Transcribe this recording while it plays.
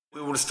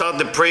we'll start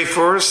the pray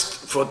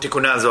first for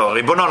תיקוני הזוהר.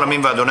 ריבון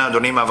העולמים ואדוני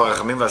אדונים אב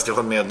הרחמים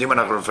והסליחות מיידים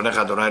אנחנו לפניך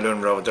אדוני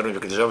אלוהינו ולאבותינו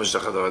וקדשנו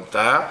ושתך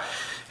תורתה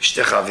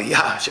אשתך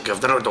אביה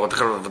שקרבתנו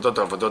לתורתך ולעבודות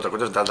העבודות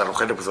הקודש נתת לנו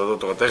חלק בסודות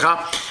תורתך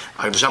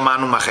הקדושה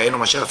מענו מחיינו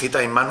מה אשר עשית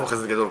עמנו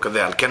חסד גדול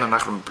כזה על כן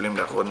אנחנו מפלים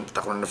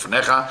תחתונים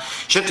לפניך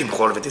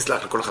שתמחול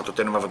ותסלח לכל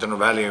חטאותינו ואבותינו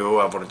ואל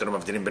יהיו עוונותינו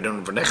מבדילים בינינו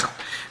ובניך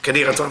כן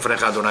יהי רצון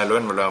לפניך אדוני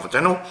אלוהינו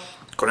ולאבותינו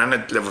כונן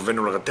את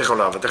לבבנו לרתך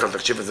ולאהבתך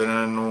ותקשיב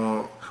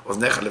אזנינו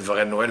אוזניך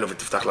לברנו אלו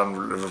ותפתח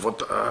לנו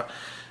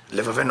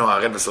לבבנו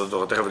הערל בסודות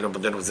תורתך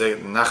ולמודנו וזה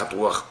נחת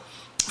רוח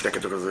לפני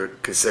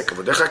כיסא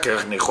כבודיך,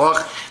 כרך ניחוח,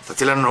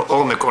 תציל לנו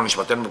אור מקור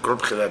נשמתנו בכל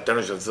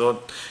בחילתנו של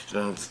זאת,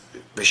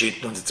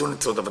 ושיתנוצצו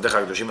נצרות עבדיך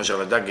הקדושים אשר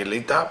לדע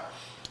גילית,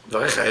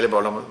 דבריך האלה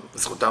בעולם,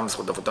 זכותם,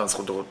 זכות אבותם,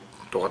 זכות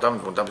תורתם,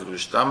 תמותם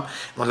וקדושתם,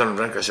 מאוד לנו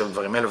דברים כאשר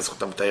דברים אלה,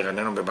 וזכותם תאיר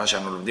עינינו במה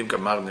שאנו לומדים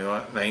כמר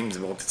נעים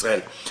זמירות ישראל.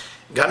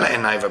 גם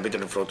לעיניי והביט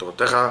על נפלאות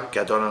תורתך,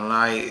 כי אדון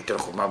אדוני ייתן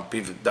חוכמה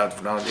בפיו ודעת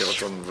ונאו לי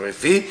רצון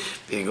ופי,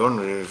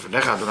 ויגון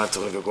לפניך אדוני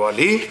צורך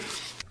וגואלי.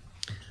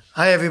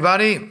 Hi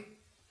everybody.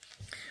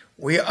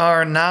 We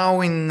are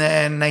now in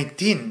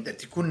 19, the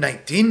Tikkun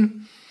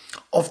 19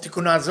 of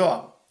Tikkun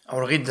HaZohar. I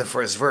will read the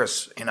first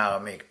verse in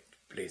Aramaic,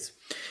 please.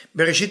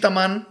 בראשית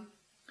המן,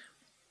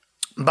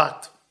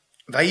 בת,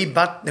 והיא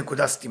בת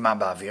נקודה סתימה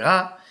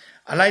באווירה,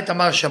 עלי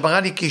תמר שברה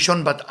לי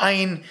כאישון בת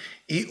עין,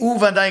 יהיו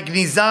ודאי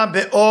גניזה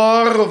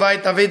באור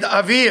ובית אביד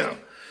אוויר,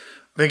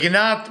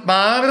 וגינת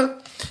מר,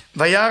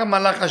 וירא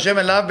מלאך השם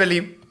אליו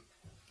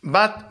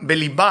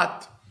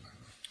בליבת,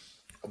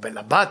 או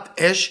בלבת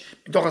אש,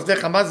 מתוך השדה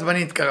חמאס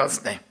ואני אתקרא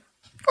סנה.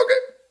 אוקיי.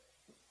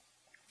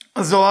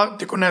 הזוהר,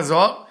 תיקוני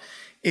הזוהר,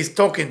 is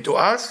talking to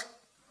us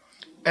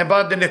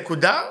about the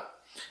נקודה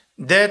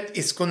that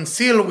is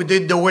concealed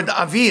within the word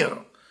אוויר,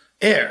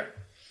 air.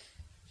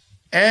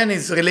 And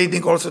is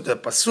relating also to the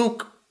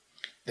pasuk,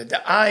 that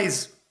the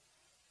eyes,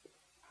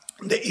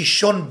 the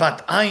ishon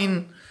bat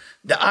ayin,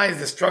 the eyes,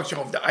 the structure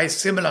of the eyes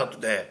similar to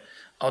the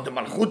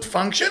malchut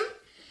function,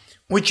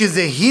 which is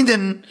a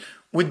hidden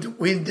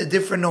with the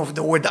difference of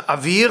the word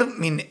avir,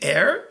 mean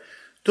air,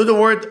 to the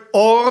word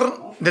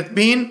or, that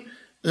mean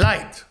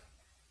light.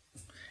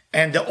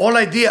 And the whole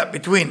idea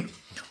between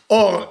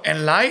or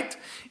and light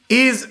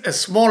is a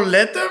small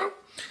letter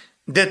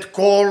that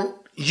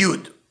call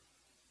yud.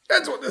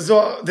 That's what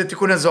the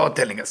Tikkun HaZohar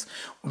telling us.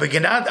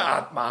 ובגינת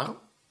האטמר,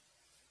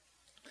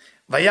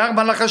 וירא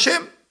מלאך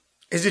השם,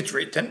 is it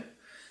written,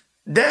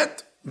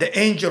 that the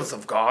angels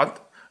of God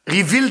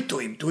revealed to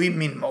him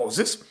mean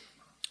Moses,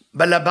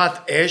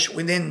 balabat esh,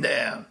 within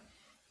the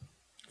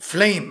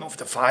flame of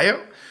the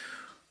fire,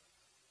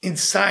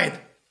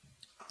 inside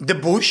the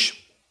bush,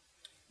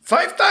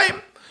 5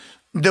 times.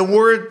 The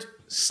word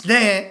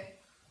sneh,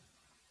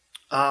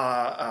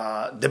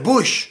 the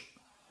bush,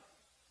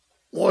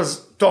 was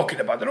talking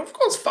about. And of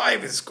course,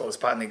 5 is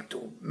corresponding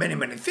to many,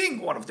 many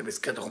things. One of them is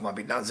Keter Chumah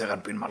Bina Zer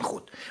Alpin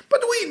Malchut.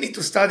 But we need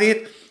to study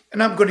it,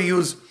 and I'm going to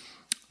use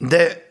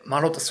the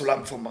Malot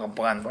HaSulam from Rav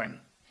Brandwein,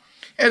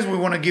 as we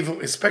want to give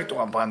respect to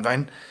Rav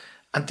Brandwein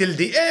until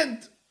the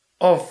end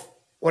of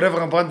whatever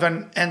Rav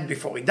Brandwein end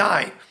before he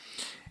died.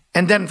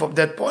 And then from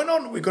that point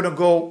on, we're going to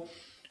go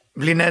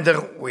bli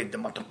neder with the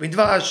Matot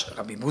Midvash,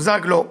 Rabbi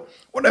Buzaglo,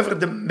 whatever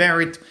the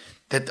merit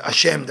that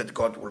Hashem, that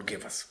God will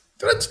give us.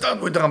 So let's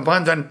start with Rav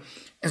Brandwein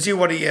and see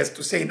what he has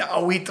to say and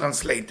how we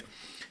translate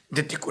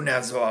the Tikkun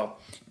HaZohar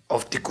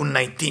of Tikkun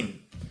 19.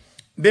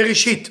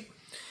 Bereshit.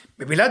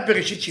 במילת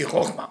בראשית שהיא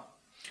חוכמה.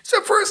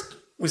 So first,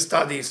 we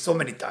study so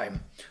many times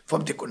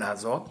from Tikkun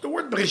HaZohar. The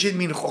word Bereshit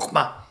means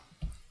חוכמה.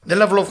 The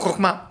level of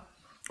חוכמה.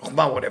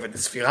 חוכמה, whatever the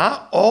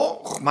ספירה,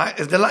 או חוכמה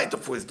is the light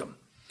of wisdom.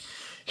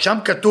 שם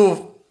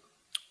כתוב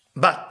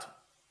בת.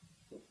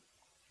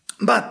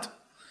 בת.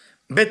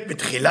 בית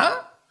בתחילה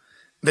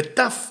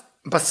ותף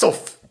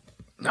בסוף.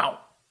 Now,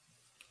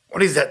 what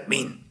does that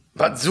mean?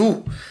 בת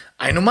זו,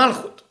 היינו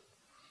מלכות.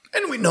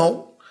 And we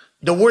know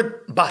the word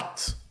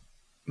bat.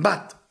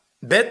 Bat.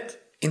 Bet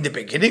in the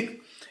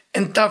beginning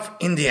and taf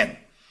in the end.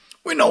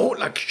 We know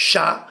like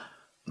Shah,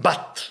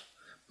 Bat.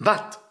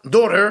 Bat,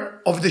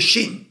 daughter of the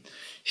Shin.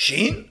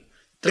 Shin,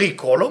 3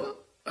 column,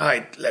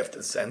 right, left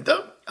and center.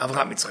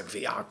 Avraham, Yitzchak,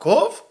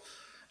 Yaakov.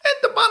 And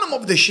the bottom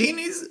of the Shin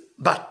is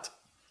Bat.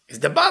 It's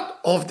the Bat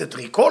of the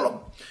 3 column,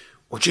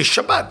 which is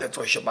Shabbat. That's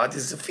why Shabbat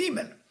is a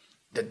female.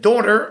 The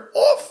daughter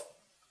of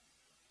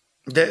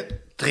the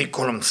 3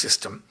 column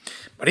system.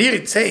 But here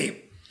it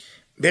say,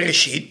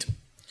 Bereshit.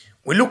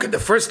 We look at the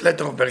first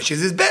letter of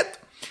Bereshit is Bet.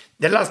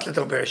 The last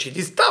letter of Bereshit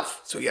is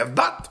Taf. So you have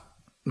Bat.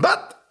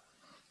 Bat.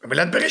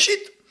 במילת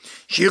בראשית.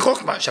 שהיא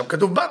חוכמה. שם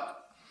כתוב בת.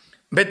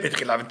 בית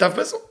בתחילה ותף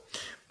בסוף.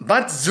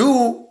 בת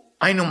זו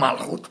היינו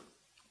מלכות.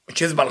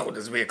 which is מלכות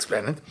as we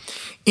explain it.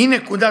 היא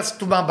נקודה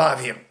סתומה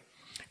באוויר.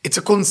 It's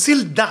a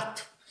concealed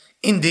dot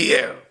in the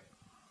air.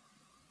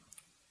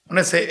 When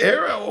I say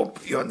air, I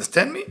hope you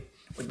understand me.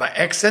 With my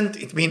accent,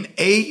 it means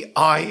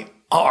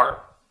A-I-R.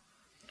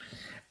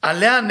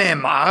 עליה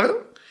נאמר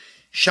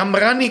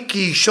שמרני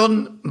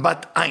כאישון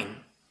בת עין.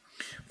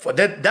 For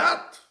that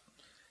dot,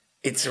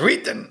 it's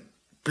written,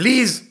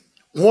 please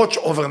watch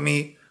over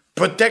me,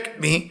 protect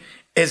me,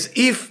 as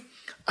if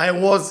I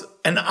was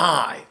an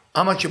eye.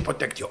 How much you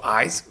protect your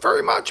eyes?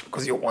 Very much,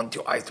 because you want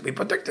your eyes to be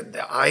protected.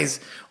 The eyes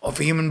of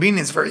a human being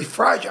is very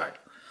fragile.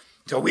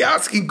 So we're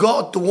asking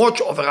God to watch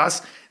over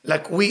us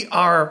like we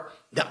are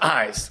the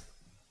eyes.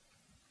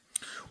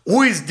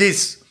 Who is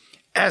this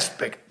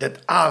aspect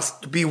that asks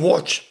to be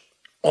watched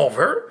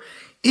over?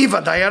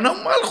 Iva Dayana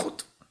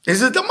Malchut.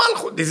 This is the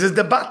Malchut. This is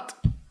the bat.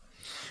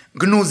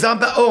 Gnuza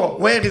Ba'or.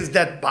 Where is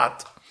that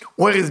bat?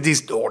 Where is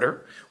this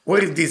daughter?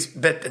 Where is this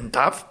bet and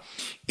taf?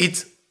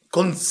 It's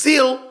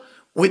concealed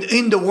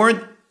within the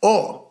word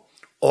or.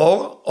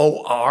 Or,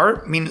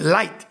 O-R, mean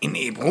light in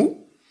Hebrew.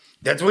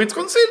 That's where it's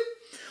concealed.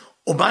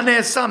 Uba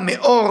ne'esa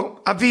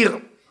me'or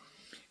avir.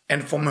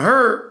 And from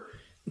her,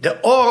 the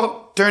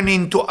or turned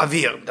into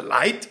avir. The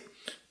light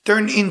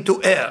turned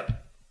into air.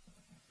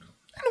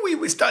 And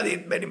we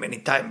studied many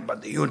times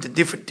about the Yud, the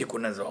different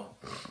Tikkun Hazor.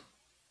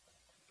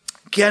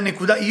 Ki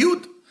hanekuda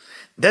Yud.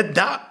 That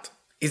dot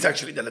is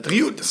actually the letter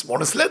Yud, the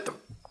smallest letter.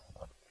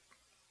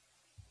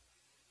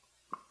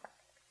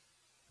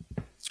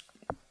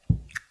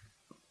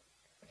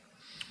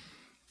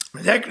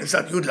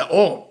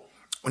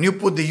 When you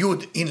put the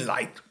Yud in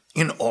light,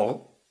 in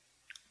or,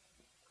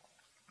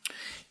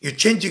 you're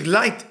changing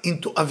light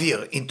into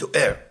avir, into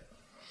air.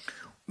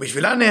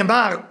 בשבילה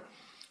נאמר,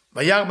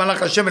 וירא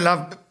מלאך השם אליו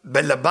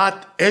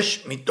בלבת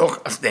אש מתוך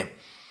השדה.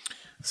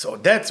 So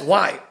that's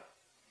why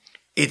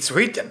it's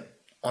written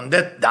on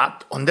that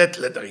dot, on that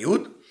letter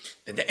Yud,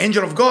 that the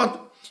angel of God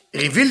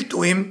revealed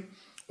to him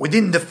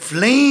within the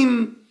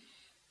flame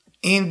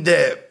in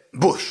the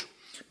bush.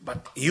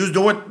 But he used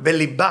the word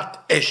belibat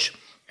esh,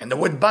 and the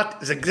word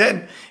bat is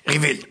again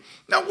revealed.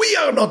 Now we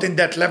are not in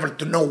that level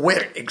to know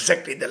where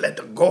exactly the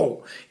letter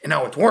go and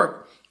how it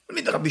works. We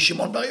need Rabbi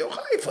Shimon Bar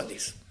Yochai for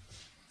this.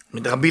 We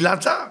need Rabbi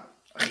Lazar,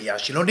 Achia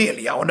Shiloni,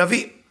 Eliyahu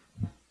Navi.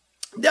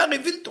 They are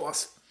revealed to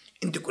us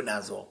in Tikkun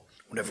Hazor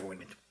whenever we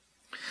need.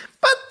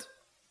 But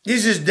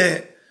this is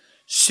the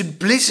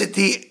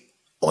simplicity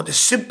or the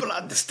simple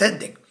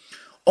understanding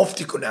of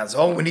Tikkun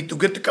Hazor. We need to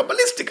get the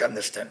Kabbalistic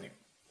understanding.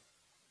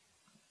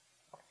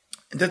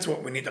 And that's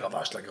what we need Rav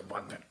Ash like a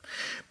button.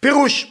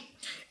 Pirush,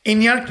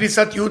 Inyan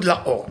Knisat Yud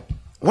La'or.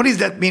 What does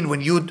that mean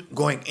when Yud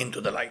going into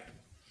the light?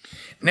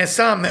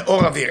 Nesa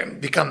me'or aviren,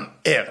 become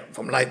air,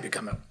 from light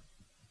become air.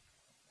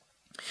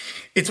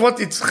 It's what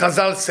it's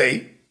Chazal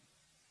say.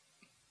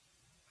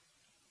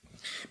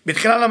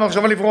 בתחילה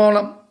למחשבה לברוא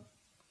העולם.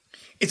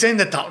 It's in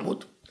the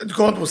Talmud that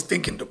God was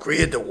thinking to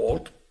create the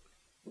world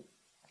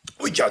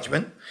with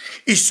judgment.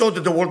 He saw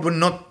that the world would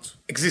not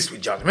exist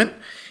with judgment.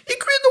 He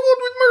created the world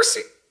with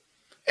mercy.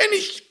 And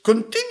he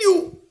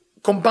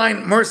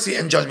combine mercy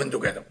and judgment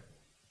together.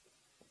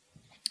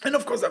 And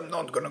of course, I'm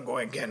not going to go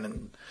again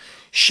and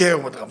share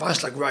what Rav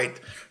Ashlag write.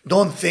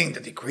 Don't think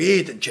that he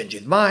created and changed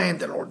his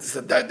mind and all this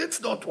and that.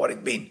 That's not what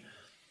it means.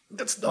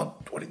 That's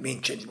not what it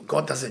means, change.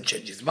 God doesn't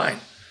change his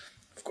mind.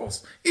 Of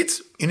course,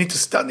 you need to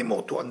study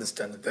more to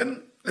understand it.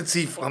 And let's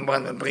see if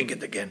Ramban will bring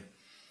it again.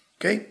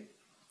 Okay?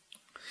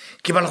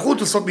 Ki malchut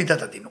usot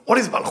midat hadin. What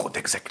is malchut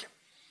exactly?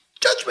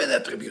 Judgment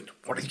attribute.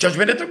 What does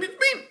judgment attribute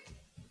mean?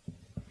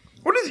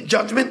 What does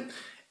judgment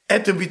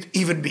attribute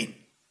even mean?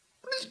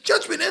 What is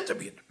judgment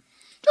attribute?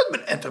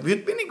 Judgment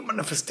attribute meaning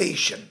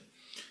manifestation,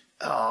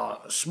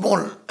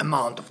 small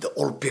amount of the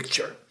whole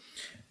picture,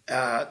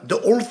 the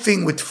whole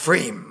thing with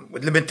frame,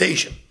 with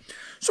limitation.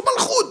 So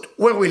malchut,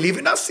 where we live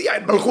in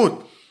Asiyah,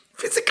 malchut,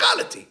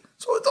 physicality.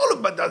 So it's all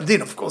about that.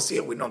 Then, of course,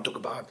 here we don't talk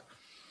about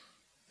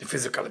the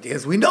physicality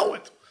as we know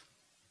it.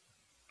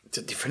 It's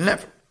a different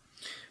level.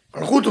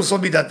 Malchut also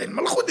midat din.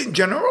 Malchut in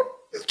general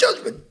is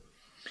judgment.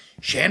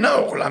 שאין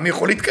העולם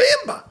יכול להתקיים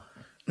בה.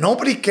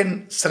 Nobody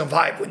can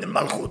survive within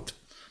malchut.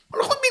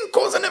 Malchut means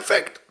cause and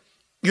effect.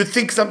 You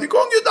think something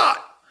wrong, you die.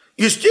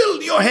 You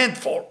steal, your hand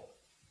fall.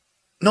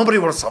 Nobody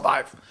will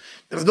survive.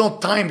 There's no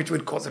time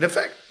between cause and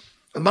effect.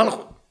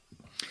 Malchut.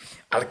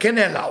 על כן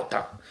העלה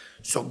אותה.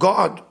 So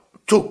God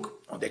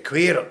took, or the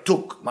Creator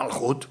took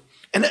malchut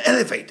and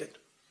elevated.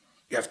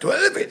 You have to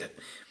elevate it.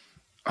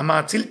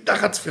 המאציל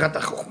תחת ספירת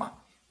החוכמה.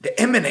 The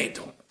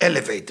emanator,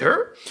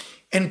 elevator,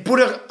 and put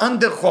her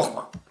under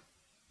chokhmah.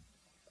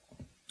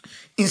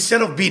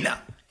 Instead of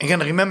Bina. Again,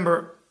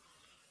 remember,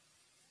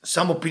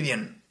 some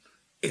opinion,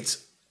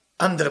 it's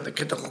under the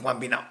Krita Chokhmah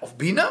Bina of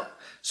Bina,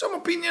 some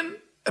opinion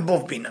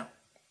above Bina.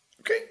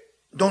 Okay?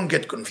 Don't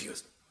get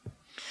confused.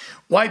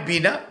 Why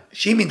Bina?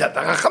 She midat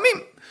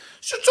harachamim.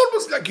 So it's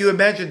almost like you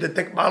imagine the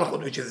Tek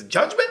Malchut, which is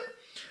judgment,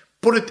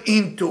 put it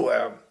into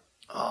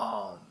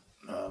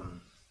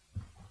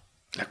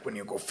like when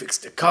you go fix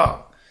the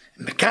car,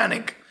 a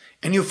mechanic,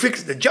 and you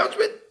fix the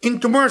judgment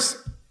into mercy.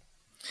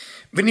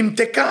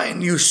 V'nimteka,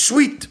 and you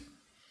sweet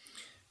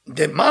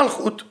the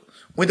malchut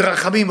with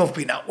rachamim of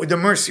Bina, with the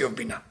mercy of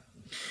Bina.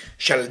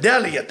 Shaldea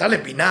liyata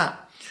lebina,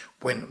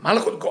 when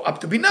malchut go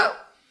up to Bina,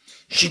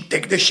 she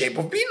take the shape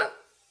of Bina.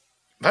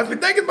 ואז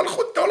מתנהגת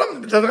מלכות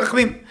העולם בצד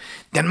רחמים.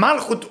 Then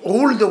malchut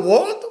rule the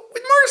world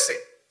with mercy.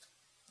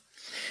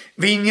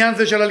 ועניין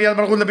זה של עליית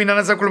מלכות לבינה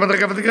נעשה כל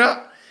מדרגה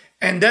ותקרה,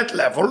 and that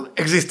level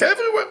exists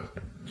everywhere.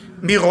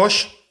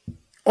 מראש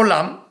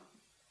עולם,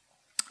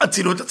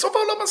 אצילות עד סוף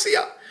העולם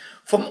עשייה.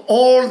 From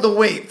all the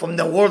way, from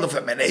the world of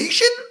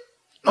emanation,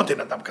 not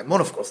in אדם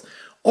קדמון of course,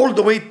 all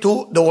the way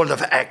to the world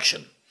of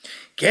action.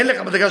 כי אין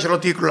לך מדרגה שלא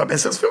תהיה כלולה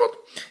ב10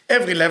 ספירות.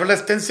 Every level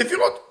has 10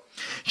 ספירות,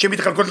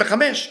 שמתחלקות ל5,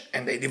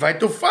 and they divide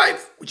to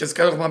 5, which is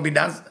כזו חוכמה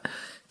בינה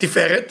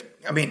תפארת,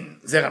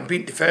 זר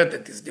אנפין תפארת,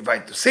 that is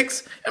divided to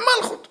 6, and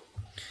מלכות.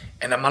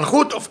 And the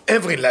malchut of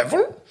every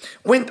level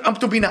went up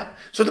to Binah.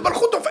 So the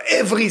malchut of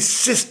every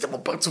system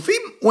of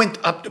פרצופים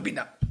went up to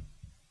Binah.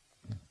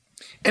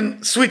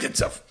 And sweet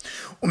itself.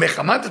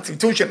 ומחמת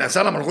הצמצום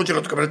שנעשה למלכות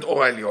שלא תקבל את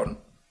אור העליון,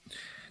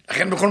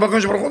 לכן בכל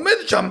מקום שמלכות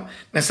עומדת שם,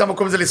 נעשה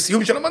מקום הזה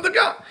לסיום של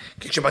המדרגה.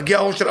 כי כשמגיע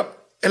האור שלה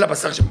אל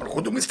הבשר של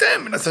מלכות הוא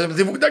מסתיים, ונעשה שם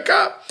זיווג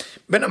דקה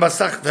בין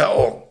המסך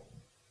והאור.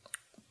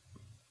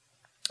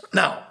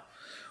 Now,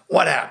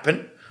 what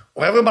happened?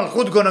 Wherever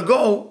malchut gonna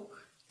go,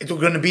 it's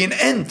gonna be an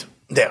end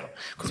there.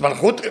 Because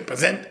malchut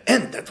represent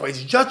end. That's why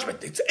it's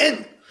judgment. It's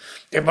end.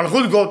 If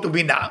malchut go to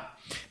Binah,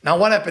 now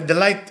what happened? The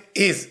light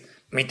is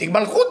meeting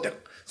malchut there.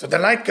 So the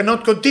light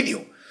cannot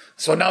continue.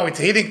 So now it's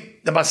hitting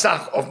the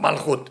masach of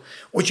malchut,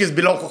 which is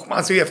below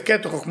chokhmah. So you have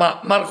ket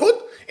chokhmah malchut,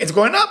 it's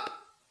going up.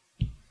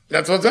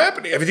 That's what's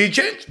happening. Everything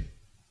changed.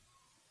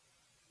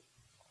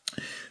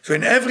 So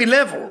in every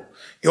level,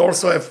 you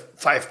also have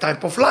 5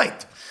 types of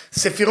light.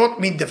 Sefirot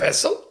mean the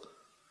vessel,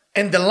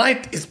 and the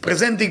light is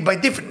presenting by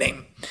different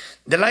name.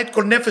 The light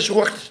called nefesh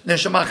ruach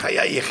neshama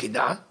chaya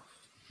yechida,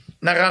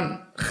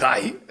 naran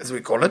chai, as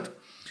we call it,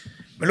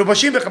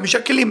 melubashim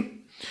b'chamisha kelim.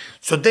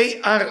 So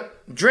they are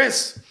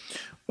dressed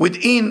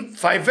within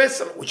 5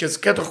 vessels, which is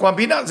ket chokhmah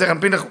binah, zer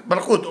anpin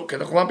malchut, or ket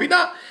chokhmah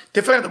binah,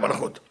 tiferet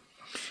malchut.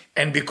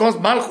 And because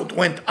malchut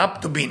went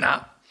up to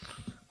binah,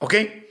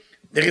 okay,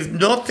 there is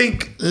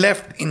nothing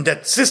left in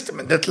that system,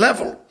 in that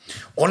level,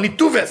 only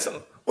 2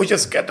 vessels, which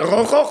is keter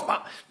or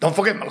chokhmah. Don't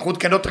forget, malchut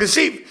cannot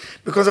receive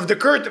because of the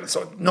curtain,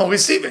 so no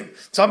receiving.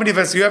 So how many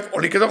vessels you have?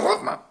 Only keter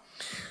chokhmah.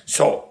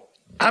 So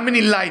how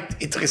many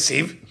light it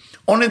receives?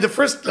 Only the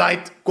first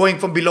light going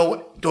from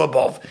below to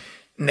above.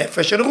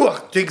 Nefesh and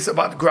ruach. Thinks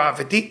about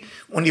gravity.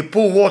 When you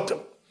pour water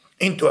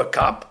into a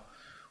cup,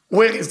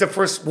 where is the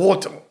first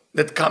water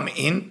that come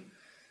in?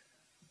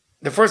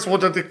 The first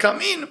water that come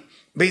in,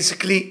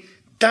 basically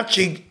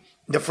touching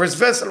the first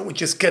vessel,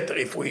 which is keter,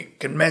 if we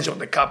can measure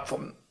the cup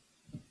from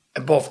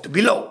above to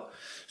below.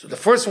 So the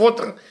first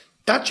water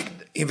touching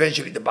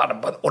eventually the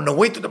bottom, but on the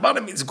way to the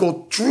bottom, it's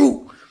go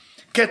through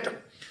keter.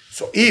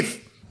 So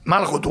if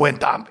malchut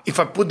went up, if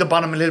I put the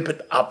bottom a little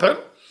bit upper,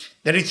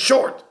 then it's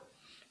short.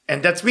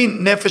 And that's mean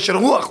nefesh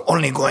and ruach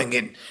only going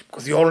in,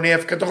 because you only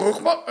have keter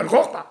and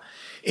chokhmah.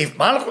 If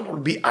malchut will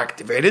be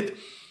activated,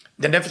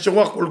 the nefesh and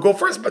ruach will go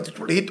first, but it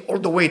will hit all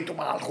the way to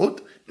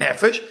malchut,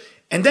 nefesh,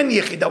 and then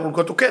yechida will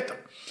go to keter.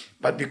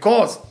 But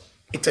because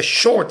it's a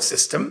short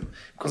system,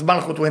 because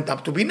malchut went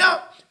up to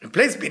binah,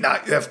 replace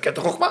binah, you have keter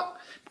chokhmah,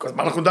 because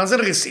malchut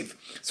doesn't receive.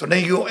 So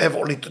then you have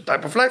only 2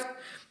 types of life,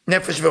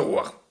 nefesh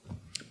ורוח.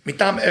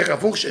 מטעם ערך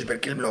הפוך שיש בין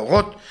כלים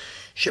לאורות,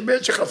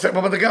 שבעת שחסר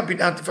במדרגה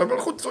בינה תפארת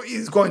מלכות. So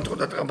he's going through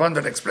that Ramban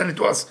and explain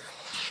to us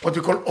what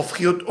we call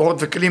הופכיות אורות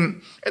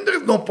וכלים, and there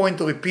is no point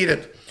to repeat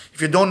it.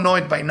 If you don't know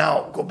it by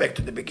now, go back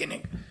to the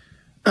beginning.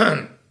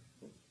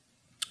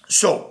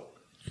 So,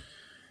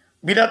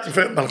 בינה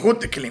תפארת מלכות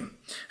וכלים.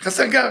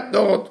 חסר גם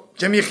דורות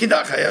שהם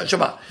יחידה, חיה,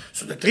 נשמה.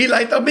 So the 3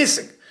 light are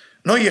missing.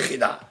 No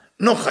יחידה,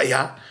 no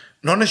חיה,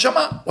 no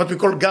נשמה. What we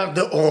call guard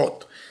the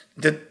אורות.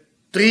 The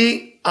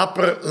 3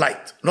 upper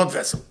light, not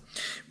vessel.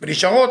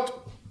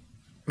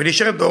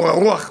 ונשארת באור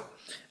הרוח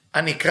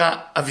הנקרא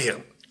אוויר.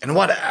 And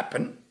what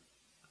happened?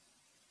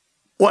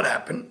 What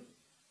happened?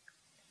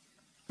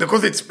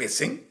 Because it's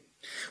missing,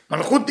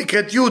 מלכות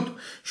נקראת יוד,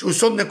 שהוא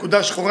סוד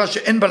נקודה שחורה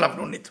שאין בה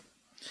לבנונית.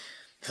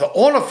 So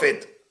all of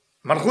it,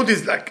 מלכות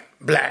is like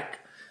black,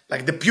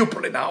 like the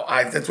pupil in our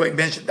eyes. That's why I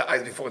mentioned the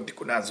eyes before in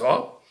תיקוני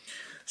הזוהר.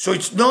 So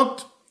it's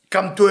not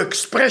come to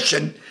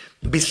expression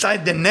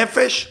beside the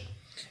nefesh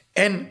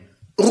and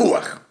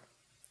ruach.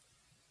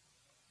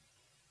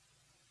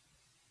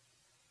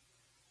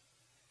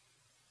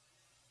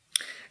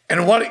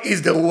 And what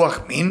is the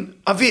ruach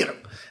mean? Avir.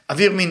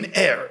 Avir mean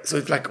air. So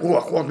it's like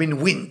ruach. Ruach mean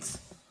winds.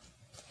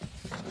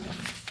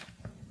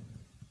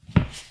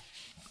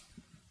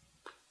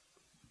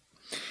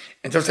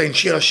 And also in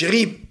Shir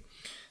HaShirim,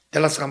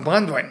 tell us Ram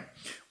Brandwein,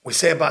 we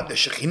say about the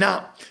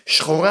Shekhinah,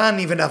 Shchora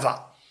ani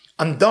v'nava.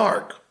 I'm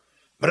dark,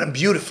 but I'm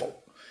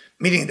beautiful.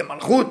 Meaning the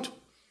Malchut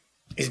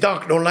is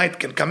dark, no light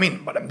can come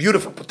in, but I'm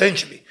beautiful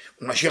potentially.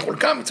 When Mashiach will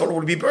come, it's all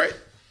will be buried.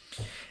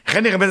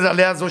 לכן נראה בזה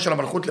עליה הזו של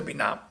המלכות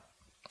לבינה.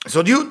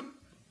 So the Yud,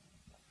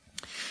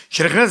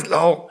 שנכנס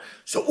לאור.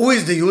 So who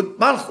is the Yud?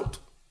 Malchut.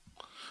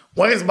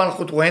 Where is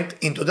Malchut went?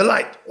 Into the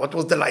light. What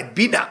was the light?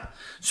 Bina.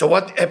 So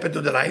what happened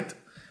to the light?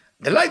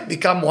 The light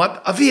become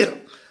what? Avir.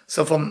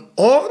 So from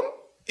Or,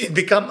 it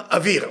become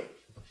Avir.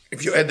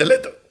 If you add the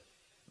letter.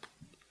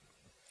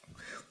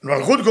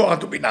 When Malchut go on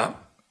to Bina,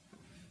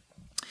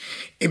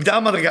 איבדה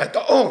המדרגה את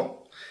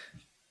האור.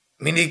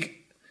 Meaning,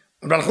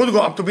 when Malchut go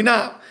up to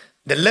Bina,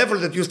 the level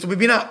that used to be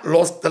Bina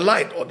lost the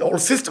light, or the whole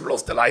system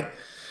lost the light.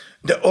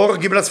 The אור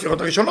גיבל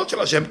הספירות הראשונות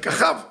שלה, שהם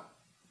כוכב.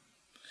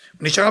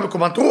 נשארה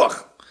בקומת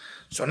רוח.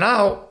 So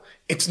now,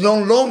 it's no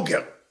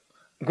longer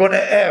going to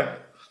have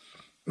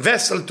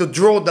vessel to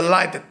draw the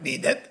light that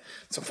needed.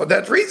 So for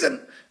that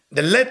reason,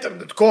 the letter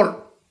that called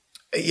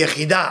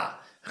Yechida,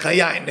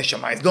 Chaya, and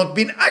Neshama is not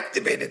being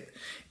activated.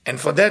 And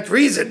for that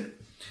reason,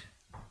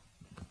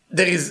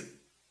 there is,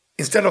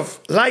 instead of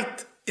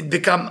light, it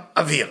become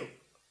avir.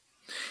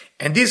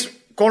 And this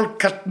called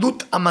Katnut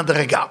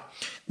Amadrega.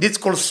 This is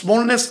called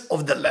smallness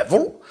of the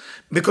level,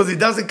 because it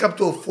doesn't come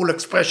to a full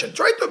expression.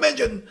 Try to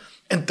imagine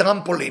a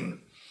trampoline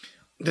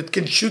that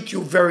can shoot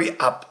you very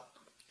up.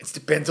 It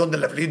depends on the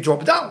level you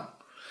drop down.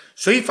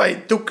 So if I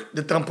took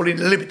the trampoline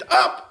a little bit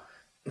up,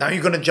 now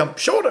you're going to jump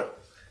shorter.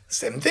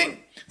 Same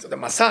thing. So the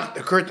Masach,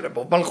 the curtain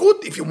above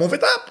Malchut, if you move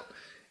it up,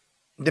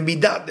 the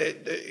Midah,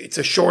 it's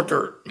a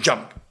shorter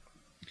jump.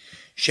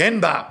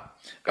 שאין בה,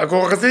 רק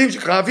אור החסדים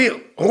שקרא אוויר,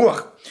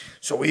 רוח.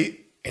 So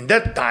we, in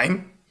that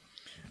time,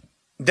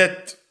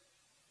 that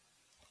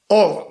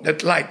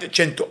light that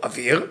changed to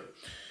avir,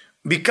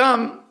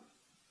 become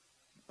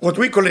what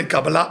we call in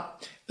Kabbalah,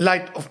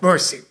 light of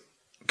mercy.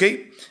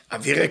 Okay?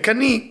 Avir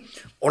Ekani,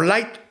 or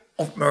light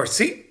of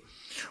mercy,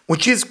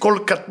 which is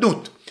called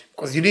Katnut,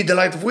 because you need the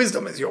light of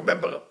wisdom, as you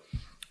remember.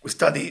 We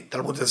study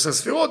Talmud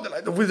Sefirot, the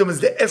light of wisdom is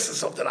the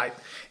essence of the light.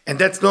 And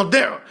that's not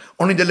there.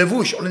 Only the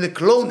levush, only the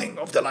clothing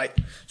of the light.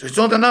 So it's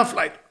not enough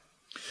light.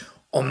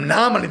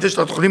 אמנם על ידי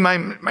שאתה תוכלים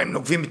מים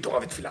נוקבים מתורה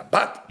ותפילה.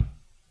 But,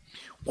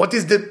 what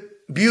is the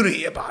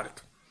beauty about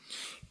it?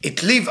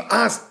 It leaves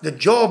us the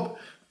job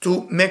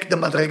to make the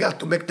madriga,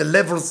 to make the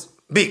levels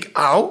big.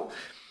 How?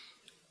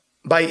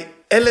 By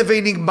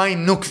elevating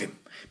מים נוקבים.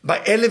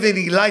 By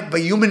elevating light by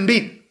human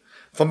being.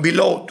 From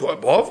below to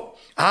above.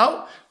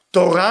 How?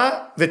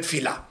 Torah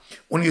ותפילה.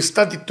 When you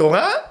study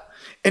Torah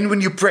and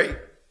when you pray.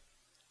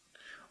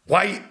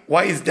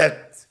 Why is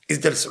that? Is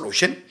the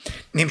solution?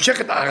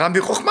 נמשכת הארם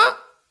בחוכמה.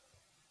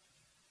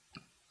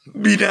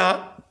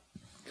 בינה.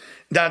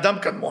 The Adam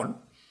Kadmon.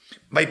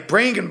 By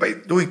praying and by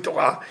doing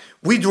Torah,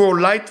 we draw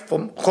light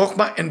from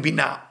Chokhmah and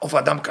Bina of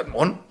Adam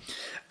Kadmon.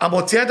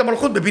 המוציאה את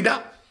המלכות בבינה.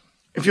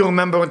 If you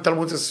remember in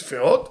Talmud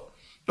Sefirot,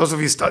 those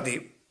of you study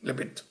a little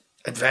bit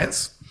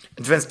advanced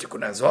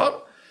Tikkunei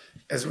Zohar,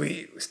 as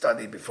we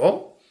studied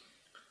before.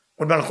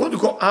 When Malchut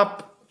go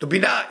up to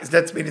Bina, does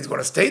that mean it's going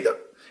to stay there?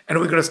 And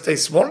we're going to stay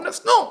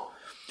smallness? No.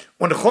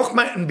 When the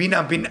Chokhmah and Bina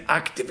have been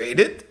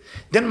activated,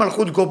 then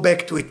Malchut go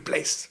back to its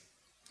place.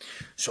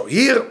 So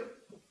here,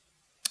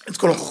 it's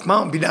called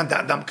Chokhmah and Bina, the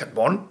Adam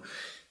Kadmon,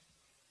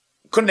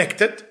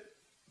 connected,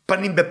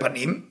 panim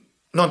bepanim,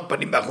 not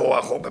panim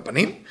b'achor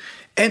bepanim,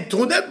 and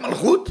through that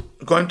Malchut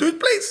going to its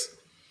place.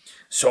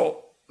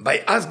 So, by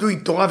us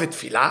doing Torah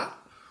ותפילה,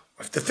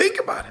 we have to think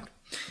about it.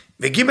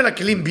 וג'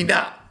 הכלים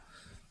בינה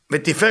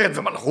ותפארת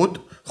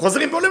ומלכות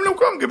חוזרים ועולים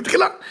למקום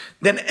כבתחילה.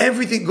 Then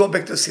everything go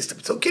back to the system.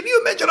 So can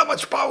you imagine how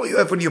much power you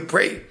have when you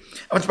pray?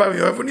 How much power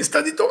you have when you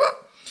study Torah?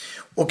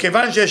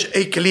 וכיוון שיש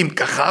אי כלים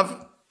כחב,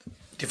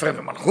 תפארת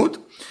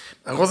ומלכות,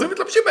 אנחנו חוזרים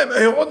ומתלבשים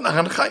בהם עוד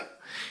נהרן חי.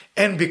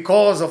 And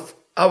because of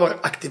our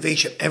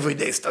activation, every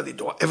day study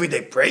Torah, every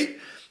day pray,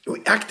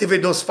 we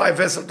activate those 5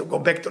 vessels to go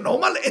back to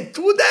normal, and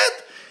through that,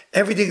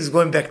 everything is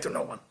going back to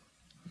normal.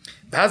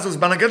 ואז הוא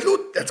זמן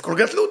הגדלות, that's called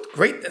גדלות,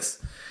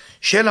 greatness,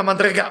 של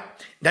המדרגה,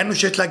 דהיינו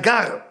שיש לה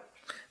גר,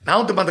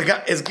 now the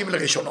מדרגה is given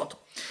לראשונות,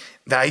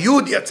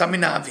 והיוד יצא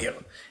מן האוויר,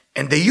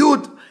 and the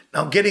יוד now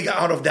getting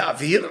out of the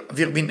אוויר,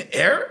 אוויר מן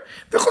air,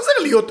 וחוזר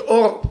להיות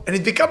אור, and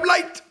it become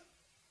light.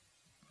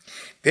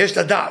 ויש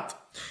לדעת,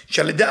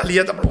 שעל ידי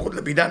עליית המלכות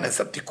לבינה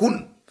נעשה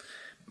תיקון,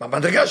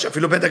 במדרגה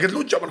שאפילו בית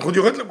הגדלות שהמלכות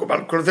יורד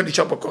למקום, כל זה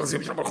נשאר בקור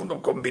הזיו של המלכות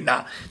במקום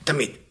בינה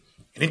תמיד.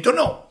 You need to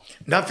know.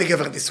 Nothing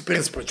ever disappears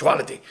in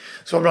spirituality.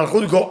 So when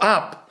Malchut go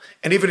up,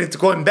 and even it's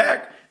going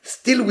back,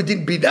 still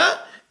within Bina,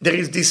 there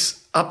is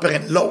this upper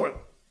and lower.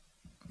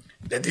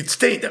 That it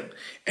stayed there.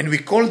 And we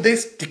call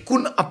this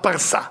Tikkun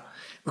Aparsa.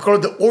 We call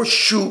it the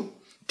horseshoe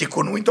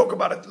Tikkun. We talked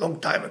about it a long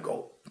time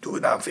ago,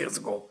 2.5 years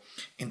ago,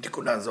 in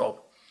Tikkunei Zohar.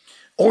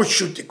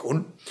 Horseshoe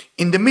Tikkun,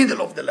 in the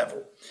middle of the level.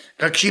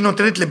 רק שהיא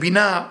נותנת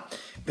לבינה,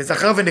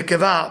 וזכר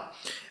ונקבה,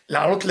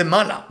 לעלות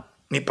למעלה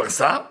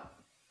מפרסה,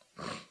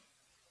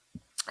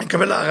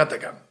 נקבל להערת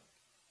אגם.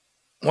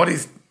 What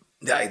is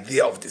the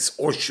idea of this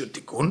horseshoe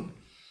tikkun?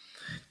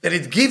 That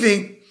it's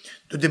giving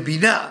to the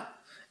bina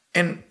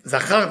and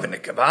zachar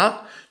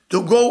v'nekava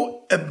to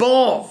go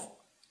above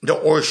the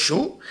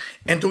horseshoe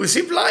and to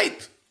receive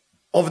light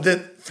of the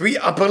 3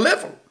 upper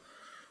level,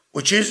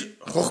 which is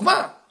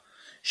חוכמה,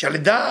 שעל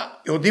ידה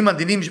יורדים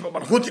הדינים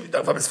שבמלכות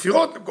שנתערבה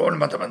בספירות לגרום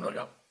למטה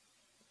מהדרגה.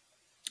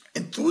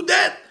 And through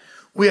that,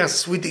 we are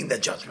sweetening the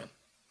judgment.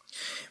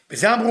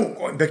 וזה אמרו,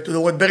 going back to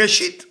the word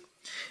בראשית.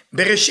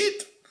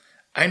 בראשית,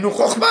 היינו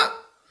חוכמה,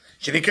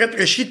 שנקראת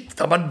ראשית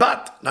תרמן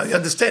בת. Now you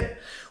understand.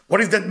 What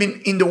does that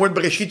mean in the word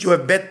בראשית? You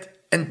have bet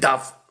and tav.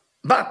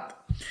 בת.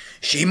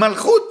 שהיא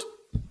מלכות.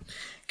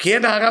 כי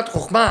אין הערת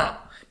חוכמה,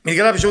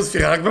 מתגלה בשום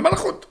ספירה רק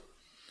במלכות.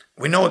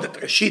 We know that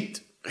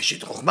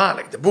ראשית חוכמה,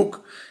 like the book,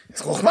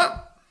 is חוכמה.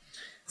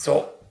 So,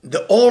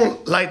 the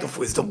all light of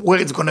wisdom, where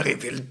it's going to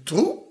reveal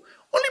true,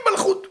 only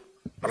מלכות.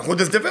 מלכות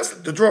is the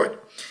vessel to draw it.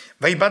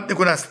 ויבט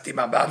נקודה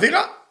סתימה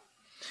באווירה.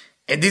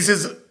 And this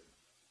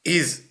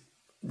is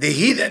the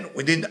hidden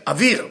within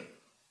אוויר,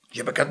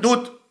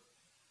 שבקטנות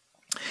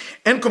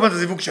אין קומת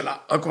הזיווג שלה,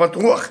 רק קומת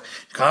רוח,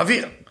 שנקרא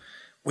אוויר.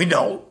 We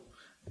know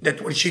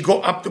that when she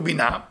go up to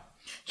בינה,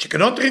 she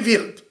cannot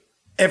reveal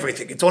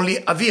everything, it's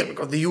only אוויר,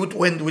 because the youth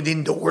went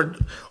within the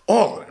word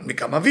אור, and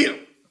become אוויר.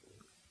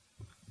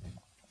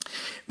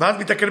 ואז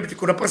מתקל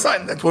בתיקון הפרסה,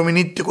 and that's when we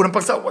need תיקון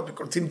הפרסה, what we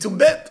call צמצום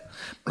ב',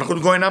 אנחנו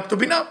going up to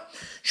בינה,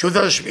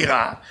 שזה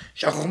השבירה,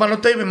 שהחוכמה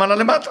נותן ממעלה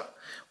למטה.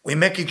 We're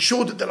making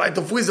sure that the light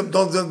of wisdom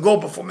doesn't go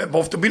from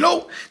above to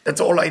below. That's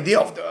the whole idea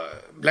of the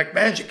black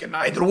magic and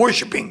idol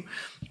worshipping.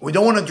 We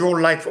don't want to draw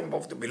light from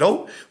above to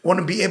below. We want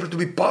to be able to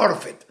be part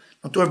of it,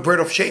 not to have bread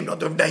of shame, not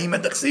to have na'im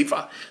and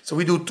achsifa. So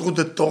we do through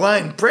the Torah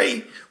and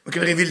pray, we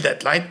can reveal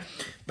that light.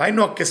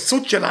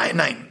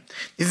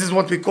 This is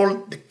what we call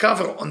the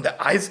cover on the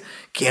eyes.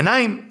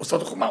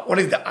 What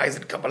is the eyes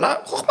in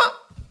Kabbalah? Chokhmah.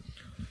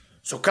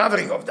 So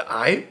covering of the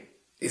eye,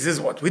 this is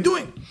what we're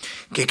doing.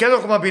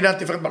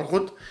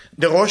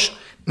 The Rosh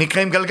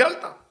נקראים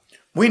גלגלתא.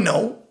 We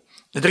know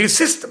that there is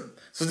system.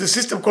 So the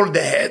system called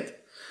the head.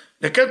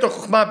 The כתר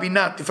חוכמה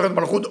בינה תפארת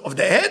מלכות of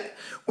the head,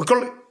 we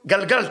call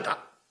גלגלתא.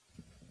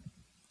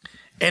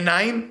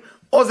 עיניים,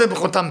 אוזן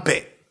וחותם פה.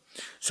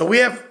 So we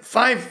have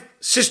 5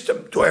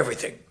 systems to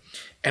everything.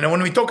 And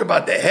when we talk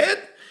about the head,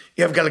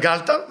 you have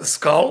גלגלתא, the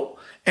skull,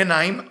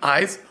 עיניים,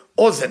 eyes,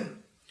 אוזן,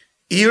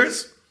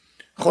 ears,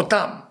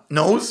 חותם,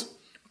 nose,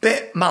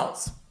 פה,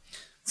 mouth.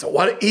 So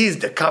what is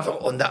the cover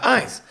on the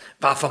eyes?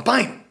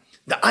 והאפיים,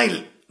 the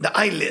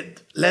eyelid.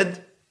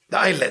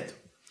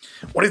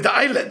 What is the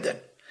eyelid then?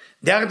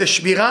 They are the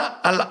shbira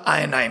al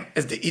העיניים,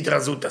 as the Idra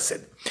Zuta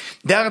said.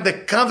 They are the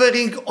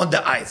covering on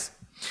the eyes.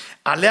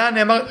 עליה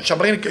נאמר,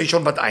 שברין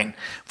כראשון בת עין.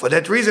 For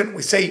that reason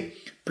we say,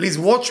 please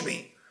watch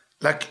me,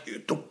 like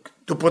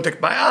to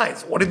protect my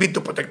eyes. What do you mean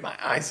to protect my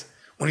eyes?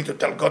 We need to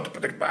tell God to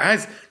protect my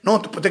eyes? No,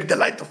 to protect the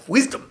light of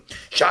wisdom.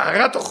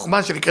 שהארת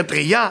החוכמה שנקראת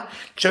ראייה,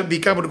 נקשרת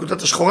בעיקר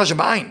בנקודת השחורה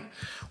שבעין.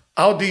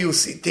 How do you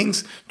see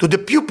things? To the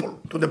pupil,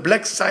 to the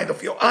black side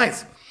of your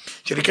eyes.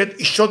 שנקראת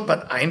אישות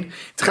בת עין,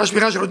 צריכה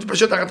שמירה שלא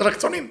תתפשט הארת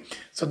הלחצונים.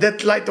 So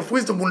that light of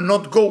wisdom will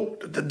not go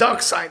to the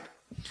dark side.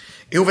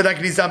 יהיו ודאי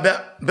כניסה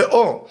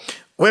באור.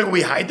 Where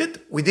we hide it?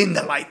 Within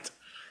the light.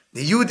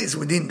 The yud is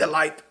within the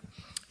light.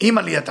 עם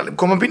עלייתה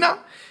למקום הבינה,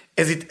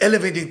 as it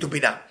elevating to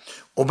בינה.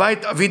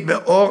 ובית אביד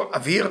באור,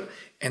 אוויר,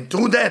 and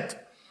through that,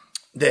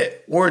 the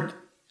word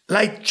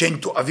light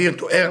change to אוויר,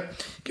 to air,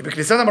 כי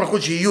בכניסת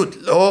המלכות שהיא יוד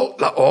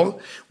לאור,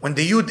 when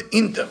the yud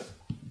enter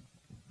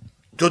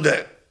to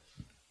the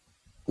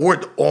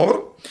word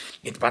אור,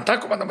 התפנתה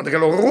קומת המדרגה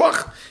לאור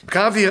רוח,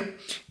 כאוויר,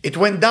 it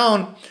went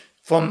down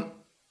from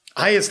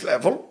highest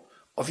level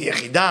of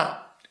יחידה,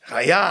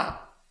 חיה,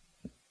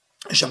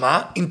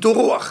 נשמה, into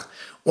רוח.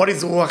 What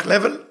is רוח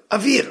level?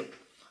 אוויר,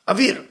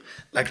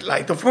 like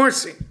light of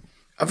mercy.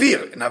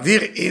 אוויר, and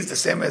אוויר is the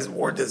same as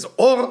word as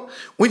אור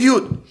with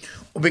יוד.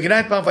 ובגנה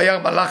את פעם וירא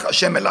מלאך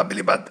השם אליו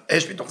בליבת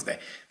אש מתוך שדה.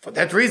 For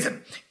that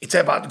reason, it's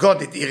about God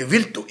that he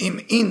revealed to him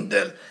in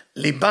the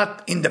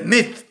ליבת, in the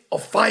myth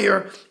of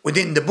fire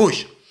within the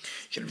bush.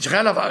 שנמשכה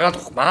עליו הארת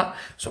חוכמה,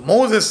 so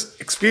Moses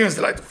experienced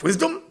the light of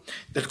wisdom,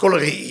 that called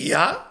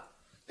ראייה,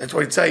 that's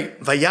why it say,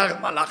 וירא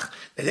מלאך,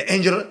 that the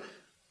angel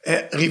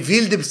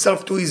revealed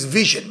himself to his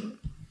vision.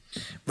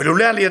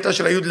 ולולא עלייתה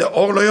של היוד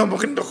לאור לא יום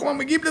בוחין את החומה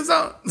מגיעים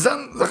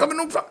לזכר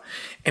ונוקבה.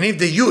 And if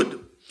the yud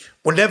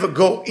will never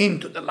go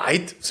into the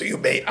light, so you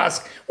may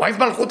ask, why does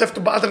Malchut have to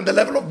bother the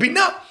level of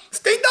Binah?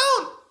 Stay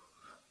down.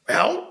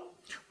 Well,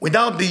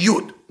 without the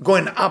yud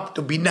going up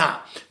to Binah,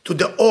 to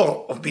the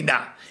or of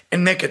Binah,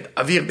 and make it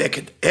avir, make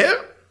it air,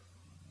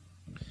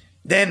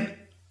 then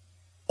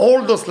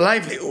all those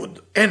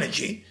livelihood,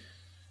 energy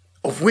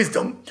of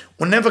wisdom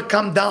will never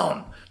come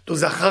down to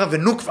Zachar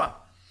ונוקבה,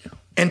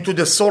 and to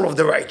the soul of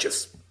the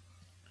righteous.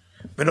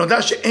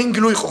 ונודע שאין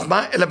גילוי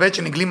חוכמה, אלא בעת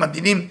שנגלים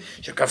הדינים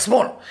של כף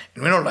שמאל.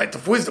 And we know light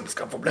of wisdom is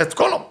come from left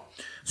column.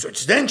 So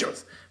it's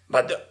dangerous.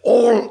 But the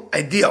whole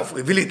idea of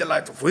revealing the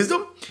light of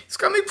wisdom is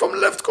coming from the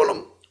left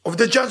column of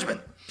the judgment.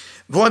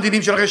 והוא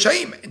הדינים של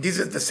הרשעים. This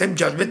is the same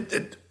judgment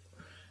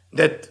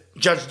that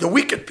judge the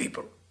wicked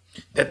people.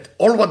 That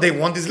all what they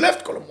want is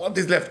left column. What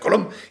is left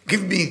column?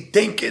 Give me,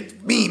 take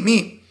it,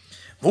 me.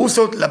 והוא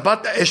סוד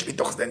לבת האש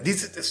מתוך זה.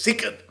 This is the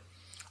secret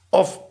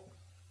of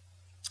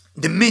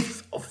the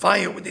myth of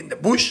fire within the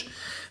bush.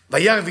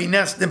 וירא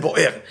והנה השדה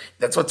בוער.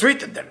 That's what's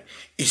written there.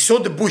 He saw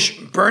the bush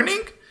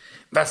burning,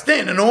 והשדה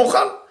איננו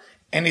אוכל,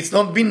 and it's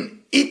not been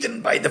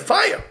eaten by the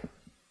fire.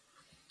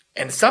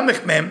 And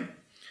סמך מהם,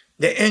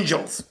 the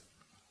angels,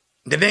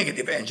 the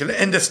negative angel,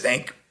 and the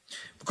snake,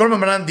 וכל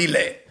ממלן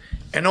דילה,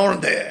 and all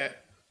the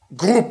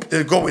group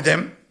that go with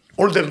them,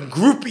 all the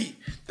groupie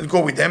that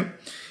go with them,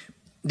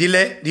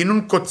 דילה,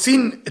 דינון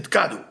קוצין את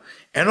כדו.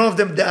 And all of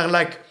them, they are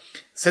like,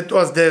 said to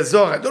us the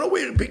Zohar, I don't know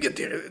where you bring it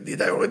here.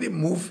 Did I already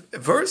move a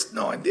verse?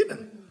 No, I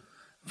didn't.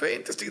 Very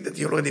interesting that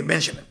you already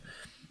mentioned it.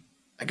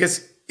 I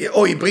guess,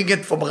 you bring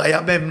it from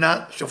Raya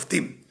Memna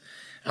Shoftim.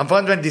 I'm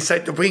wondering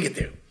decide to bring it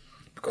here.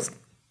 Because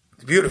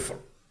it's beautiful.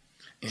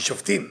 In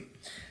Shoftim.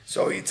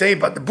 So it's saying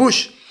about the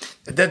bush,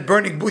 that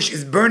burning bush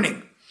is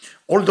burning.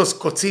 All those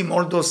kotzim,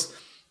 all those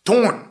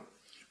thorn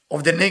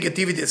of the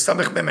negativity,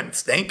 סמך באמת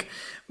snake,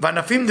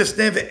 וענפים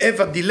דסנה ועף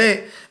הדילה,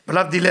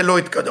 ולאו דילה לא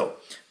יתקדו.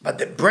 But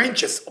the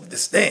branches of the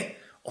snake,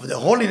 of the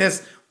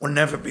holiness, will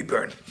never be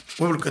burned.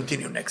 We will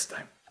continue next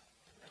time.